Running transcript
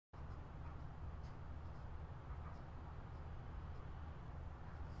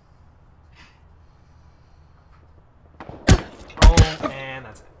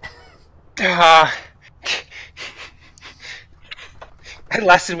Ah, it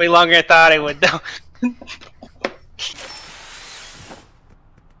lasted way longer than I thought it would, though.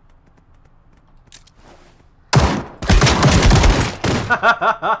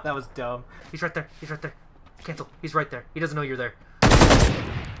 That was dumb. He's right there. He's right there. Cancel. He's right there. He doesn't know you're there.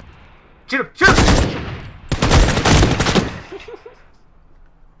 Shoot him! Shoot him!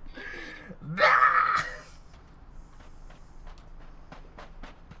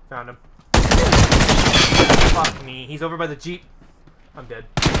 Found him. Fuck me. He's over by the Jeep. I'm dead.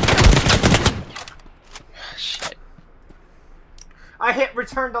 Shit. I hit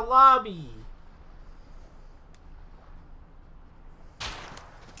return to lobby.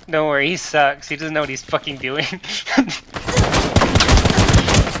 Don't worry, he sucks. He doesn't know what he's fucking doing.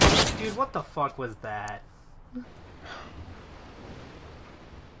 Dude, what the fuck was that?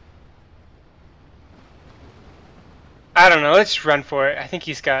 I don't know, let's run for it. I think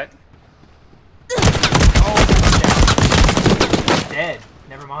he's got... Oh, I'm dead.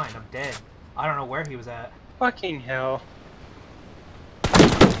 Never mind, I'm dead. I don't know where he was at. Fucking hell.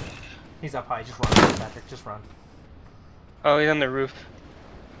 He's up high, just run, Patrick, just run. Oh, he's on the roof.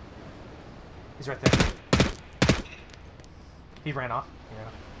 He's right there. He ran off. Yeah.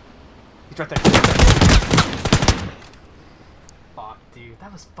 He's right there. Fuck, dude.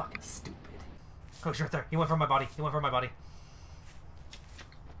 That was fucking stupid. Oh, he's right there. He went for my body. He went for my body.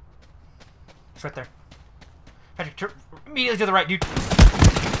 He's right there. Patrick, turn immediately to the right, dude.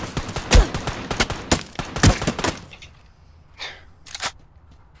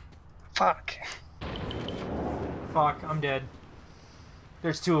 Fuck. Fuck, I'm dead.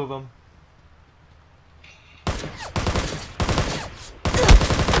 There's two of them.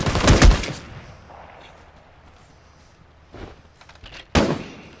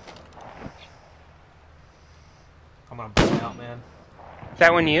 I'm gonna bleed out, man. Is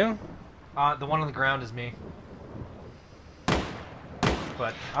that one you? The one on the ground is me.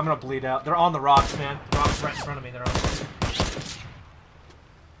 But I'm gonna bleed out. They're on the rocks, man. The rocks right in front of me. They're on.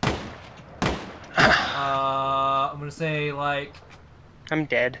 I'm gonna say like. I'm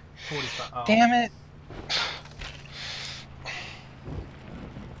dead. 45. Oh. Damn it.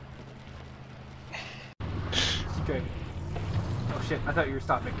 Okay. Oh shit! I thought you were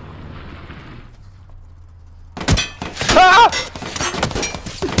stopping. Ah!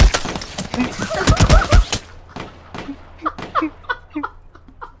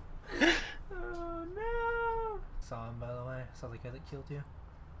 Oh no! Saw him, by the way. Saw the guy that killed you.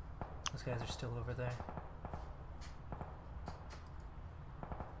 Those guys are still over there.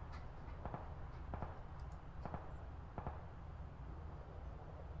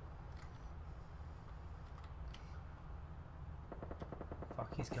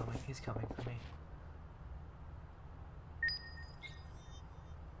 Fuck, he's coming. He's coming for me.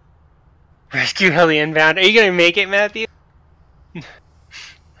 Rescue heli inbound. Are you gonna make it, Matthew?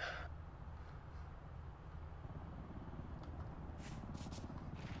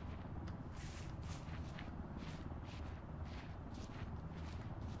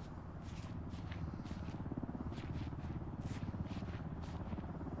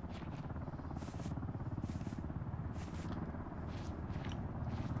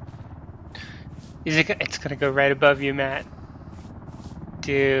 Is it? It's gonna go right above you, Matt.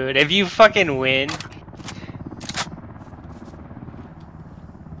 Dude, if you fucking win.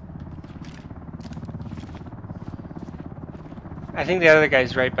 I think the other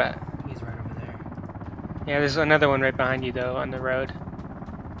guy's right back. He's right over there. Yeah, there's another one right behind you though, on the road.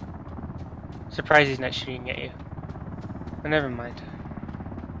 Surprised he's not shooting at you. But never mind.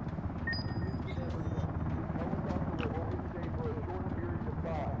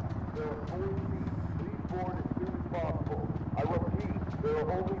 There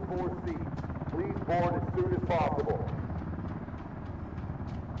are only 4 seats. Please board as soon as possible.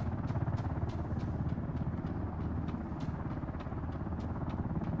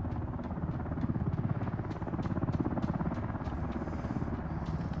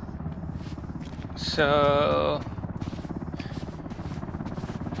 So...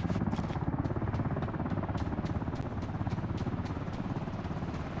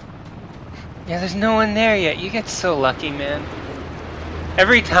 yeah, there's no one there yet. You get so lucky, man.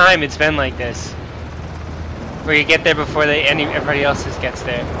 Every time it's been like this, where you get there before everybody else gets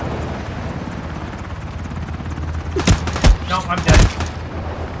there. No, I'm dead.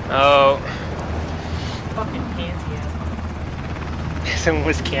 Oh, Fucking pansy ass. someone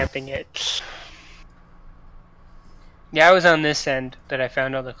was camping it. Yeah, I was on this end that I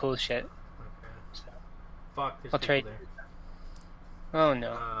found all the cool shit. Okay. Fuck, there's I'll people trade. there. Oh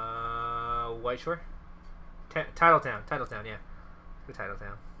no. White Shore? Titletown, yeah. Go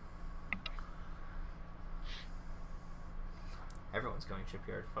Titletown. Everyone's going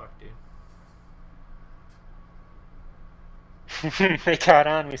shipyard. Fuck, dude. They caught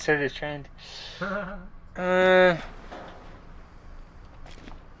on. We started a trend.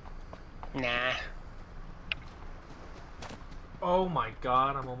 Nah. Oh my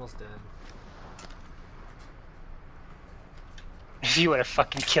god, I'm almost dead. You would have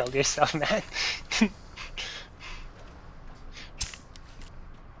fucking killed yourself, man.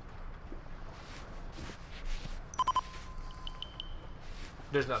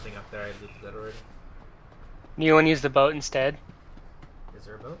 There's nothing up there. I looted that already. You want to use the boat instead? Is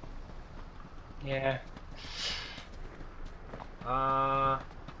there a boat? Yeah.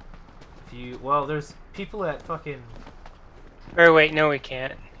 If you... Well, there's people at fucking... Or wait, no we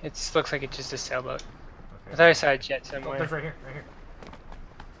can't. It looks like it's just a sailboat. Okay. I thought I saw a jet Oh, somewhere. there's right here, right here.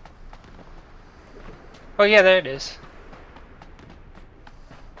 Oh yeah, there it is.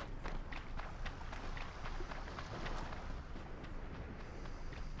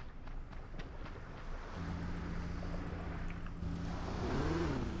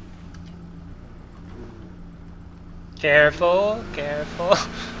 Careful, careful. There's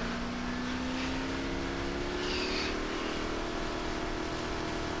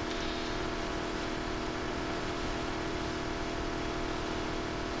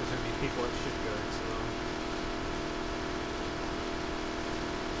gonna be people at shipyard, so...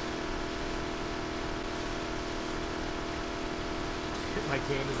 My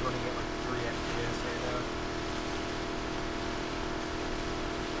game is running at like 3 FPS right now.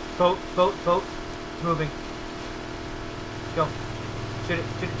 Boat, boat, boat. It's moving. Go. Shoot it,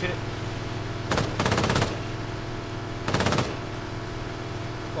 shoot it, shoot it.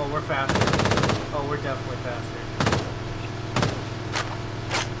 Oh, we're faster. Oh, we're definitely faster.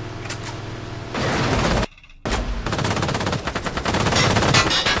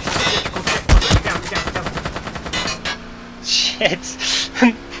 Shit.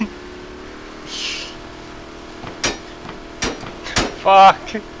 Fuck.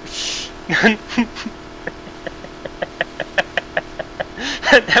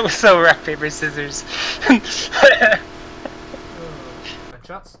 That was so rock, paper, scissors.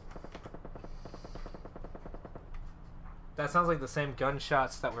 Gunshots? That sounds like the same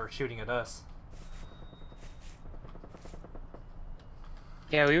gunshots that were shooting at us.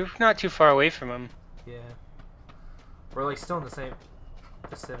 Yeah, we were not too far away from him. Yeah. We're like still in the same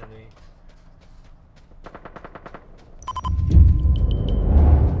vicinity.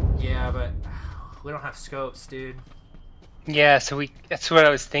 Yeah, but we don't have scopes, dude. Yeah, so that's what I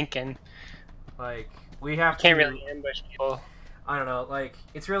was thinking. Like, we have Can't to... really ambush people. I don't know, like,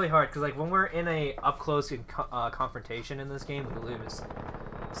 it's really hard, because, like, when we're in a up-close confrontation in this game, we lose.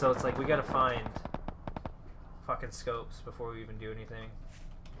 So it's like, we gotta find fucking scopes before we even do anything.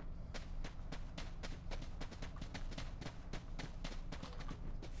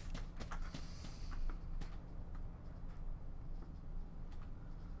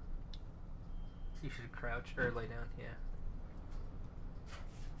 You should crouch, or lay down, yeah.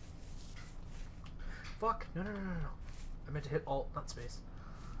 Fuck! No, no, no, no, no. I meant to hit Alt, not space.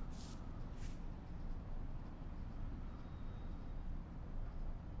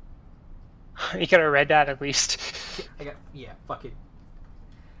 You got a red dot at least. Yeah, fuck it.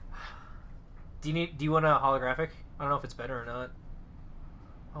 Do you want a holographic? I don't know if it's better or not.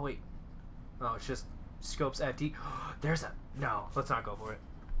 Oh wait. No, it's just scopes at D. There's a... No, let's not go for it.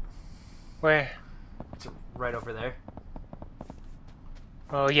 Where? It's right over there.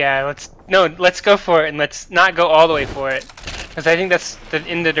 Oh yeah, let's go for it, and let's not go all the way for it, because I think that's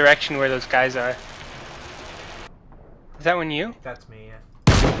in the direction where those guys are. Is that one you? That's me,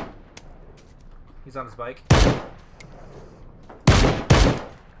 yeah. He's on his bike.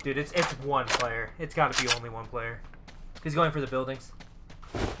 Dude, it's one player. It's got to be only one player. He's going for the buildings.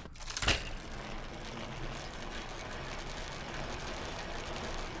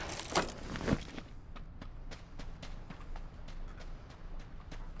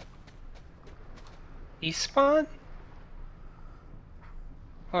 Despawn?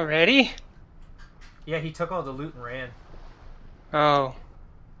 Already? Yeah, he took all the loot and ran. Oh.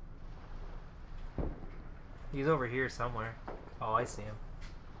 He's over here somewhere. Oh, I see him.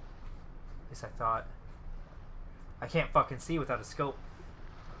 At least I thought. I can't fucking see without a scope.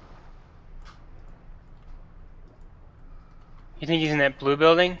 You think he's in that blue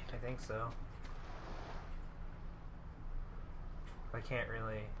building? I think so. I can't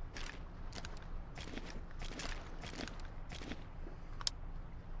really...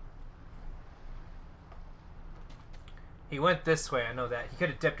 He went this way, I know that. He could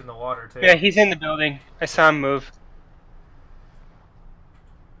have dipped in the water, too. Yeah, he's in the building. I saw him move.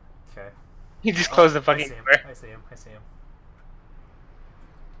 Okay. He just closed the fucking door. I see him. I see him.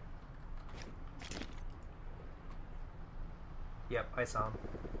 Yep, I saw him.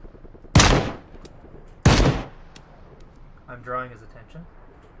 I'm drawing his attention.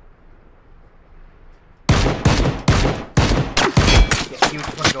 Yeah, he would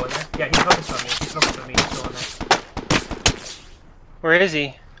just want to go in there. Yeah, he's focused on me. He's focused on me. He's still in there. Where is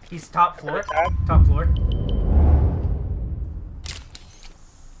he? He's top floor. Top floor.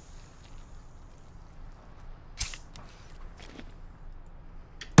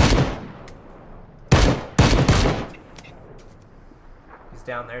 He's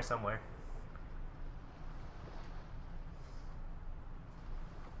down there somewhere.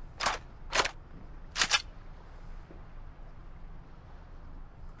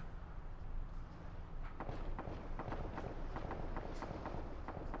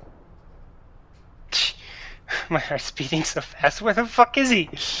 My heart's beating so fast. Where the fuck is he?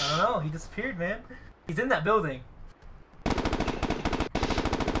 I don't know. He disappeared, man. He's in that building. Is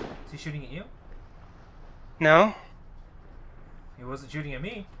he shooting at you? No? He wasn't shooting at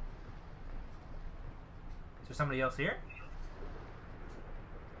me. Is there somebody else here?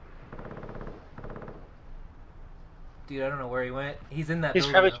 Dude, I don't know where he went. He's in that He's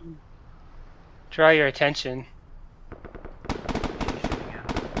building. probably trying to draw your attention.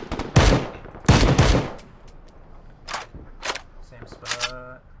 Same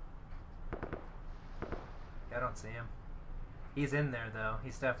spot. Yeah, I don't see him. He's in there though.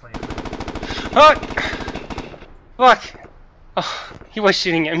 He's definitely in there. Fuck! Fuck! Oh, he was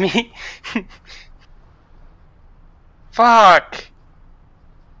shooting at me. Fuck!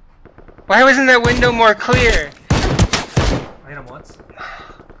 Why wasn't that window more clear? I hit him once.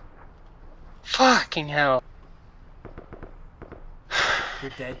 Fucking hell.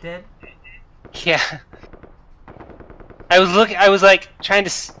 You're dead? Yeah. I was like trying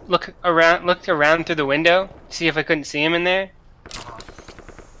to look around through the window, see if I couldn't see him in there. Uh-huh.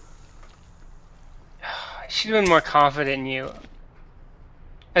 I should have been more confident in you.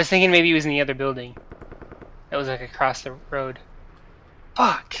 I was thinking maybe he was in the other building. That was like across the road.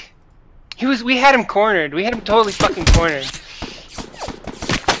 Fuck. We had him cornered. We had him totally fucking cornered.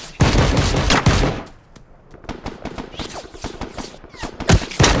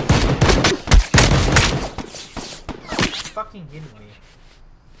 Fucking hitting me.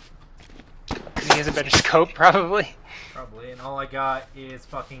 He has a better scope, probably. Probably, and all I got is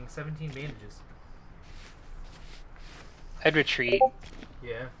fucking 17 bandages. I'd retreat.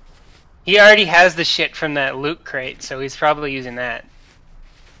 Yeah. He already has the shit from that loot crate, so he's probably using that.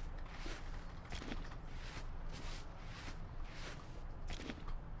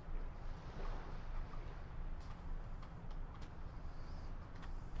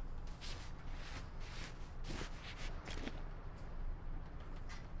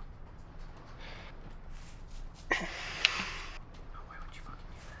 Why would you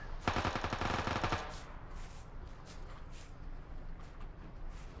fucking do that?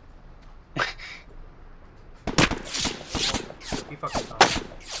 He fucking saw me.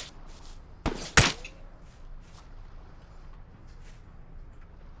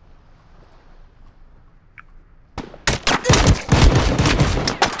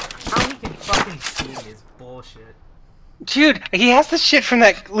 How he can fucking see me is bullshit. Dude, he has the shit from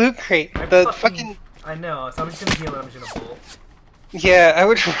that loot crate. The fucking... I know, so I'm just gonna heal and I'm just gonna bolt. Yeah, I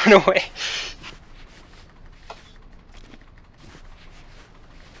would run away.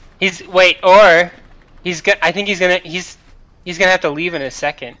 I think he's gonna have to leave in a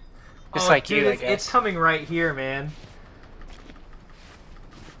second. Just like dude, you, I it's guess. coming right here, man.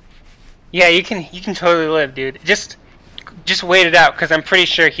 Yeah, you can totally live, dude. Just wait it out, because I'm pretty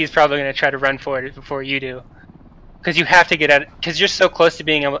sure he's probably gonna try to run for it before you do. Because you have to get out, because you're so close to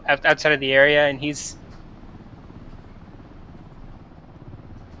being outside of the area, and he's...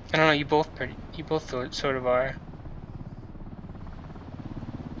 I don't know, you both sort of are.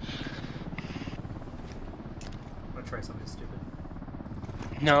 I'm gonna try something stupid.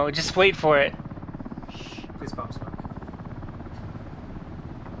 No, just wait for it. Please pop smoke.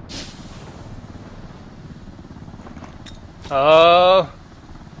 Oh.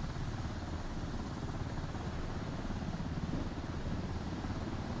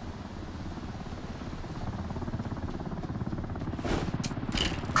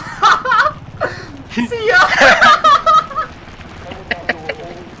 See ya!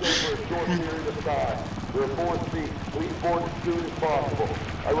 There are 4 seats. Please board as soon as possible.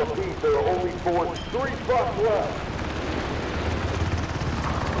 I repeat, there are only 3 spots left.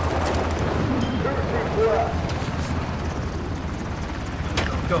 2 seats left.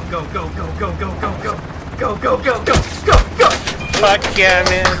 Go, go, go, go, go, go, go, go. Go, go, go, go, go, go! Fuck yeah,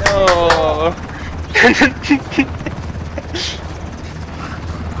 man. Oh.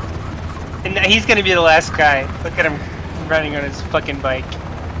 And he's gonna be the last guy. Look at him running on his fucking bike.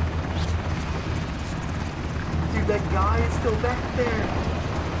 Dude, that guy is still back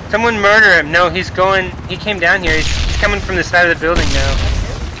there. Someone murder him. No, he's going. He came down here. He's coming from the side of the building now.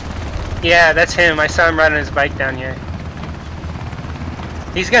 Yeah, that's him. I saw him riding his bike down here.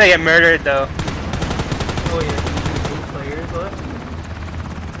 He's gonna get murdered though. Oh yeah, 8 players left.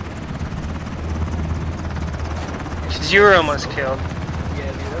 You were almost killed.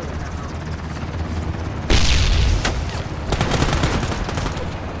 Yeah, dude, that was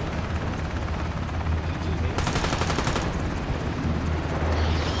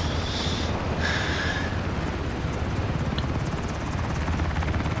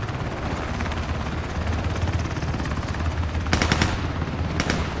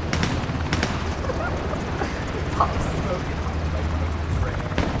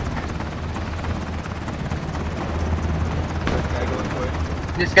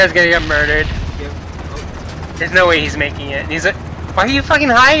This guy's gonna get murdered. Yep. Oh. There's no way he's making it. He's like, why are you fucking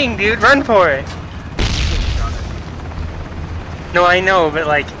hiding, dude? Run for it. No, I know, but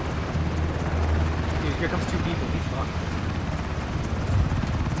like, Dude, here comes 2 people. He's fucked.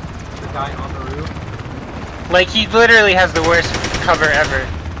 The guy on the roof. like he literally has the worst cover ever.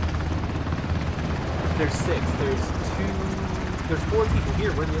 There's 6. There's 4 people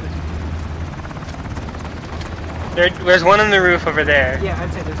here. Where are the other 2 people? There's one on the roof over there. Yeah,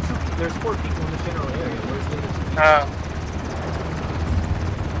 I'd say there's 4 people in the general area. Where's the other 2 people? Oh.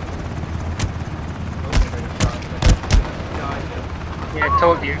 Yeah, I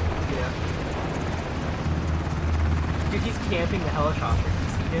told you. Yeah. Dude, he's camping the helicopter. You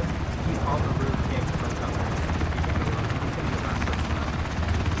see him? He's on the roof camping the helicopter. He's gonna be the last person out.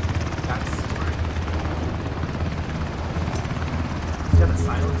 That's smart. He's got a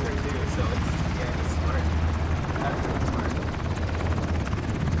silencer too, so it's he's smart. That's really smart.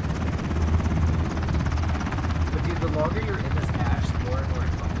 But dude, the longer you're in this ash, the more and more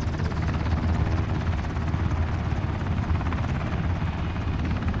fun it is.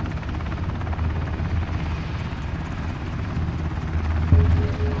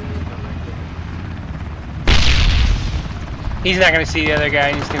 He's not gonna see the other guy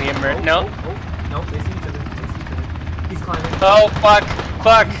and he's gonna get murdered. No. No, they see each other. He's climbing. Oh, fuck.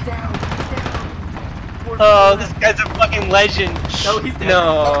 Fuck. He's down. Oh, this guy's a fucking legend. No, he's dead.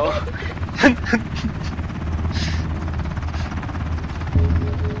 No.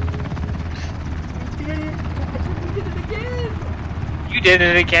 We did it! We did it again! You did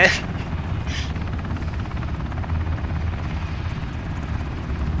it again.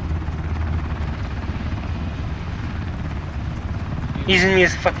 He's in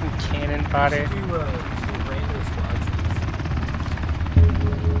his fucking cannon fodder. Do random squads.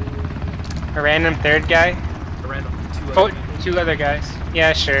 A random third guy? A random 2 Oh, other people. 2 other guys.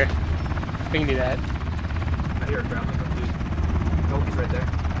 Yeah, sure. We can do that. I hear a grappling hook, dude. Nope, he's right there.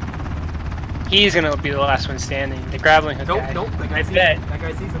 He's gonna be the last one standing. The grappling hook guy. Nope, that guy I sees bet. him. That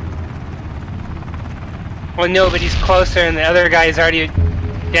guy sees him. Well, no, but he's closer and the other guy is already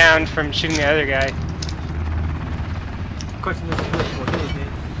down from shooting the other guy. Question is, who is man?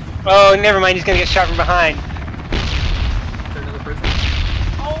 Oh, never mind. He's gonna get shot from behind. Is there another person?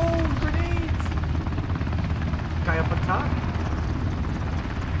 Oh, grenades! Guy up on top?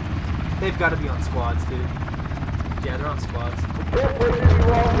 They've got to be on squads, dude. Yeah, they're on squads. Can't wait any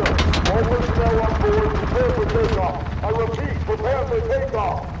longer. All personnel on board, prepare for takeoff. I repeat, prepare for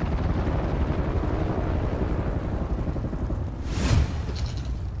takeoff.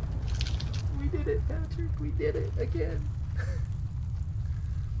 We did it, Patrick. We did it again.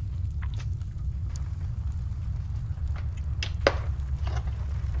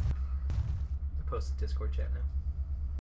 Post the Discord chat now.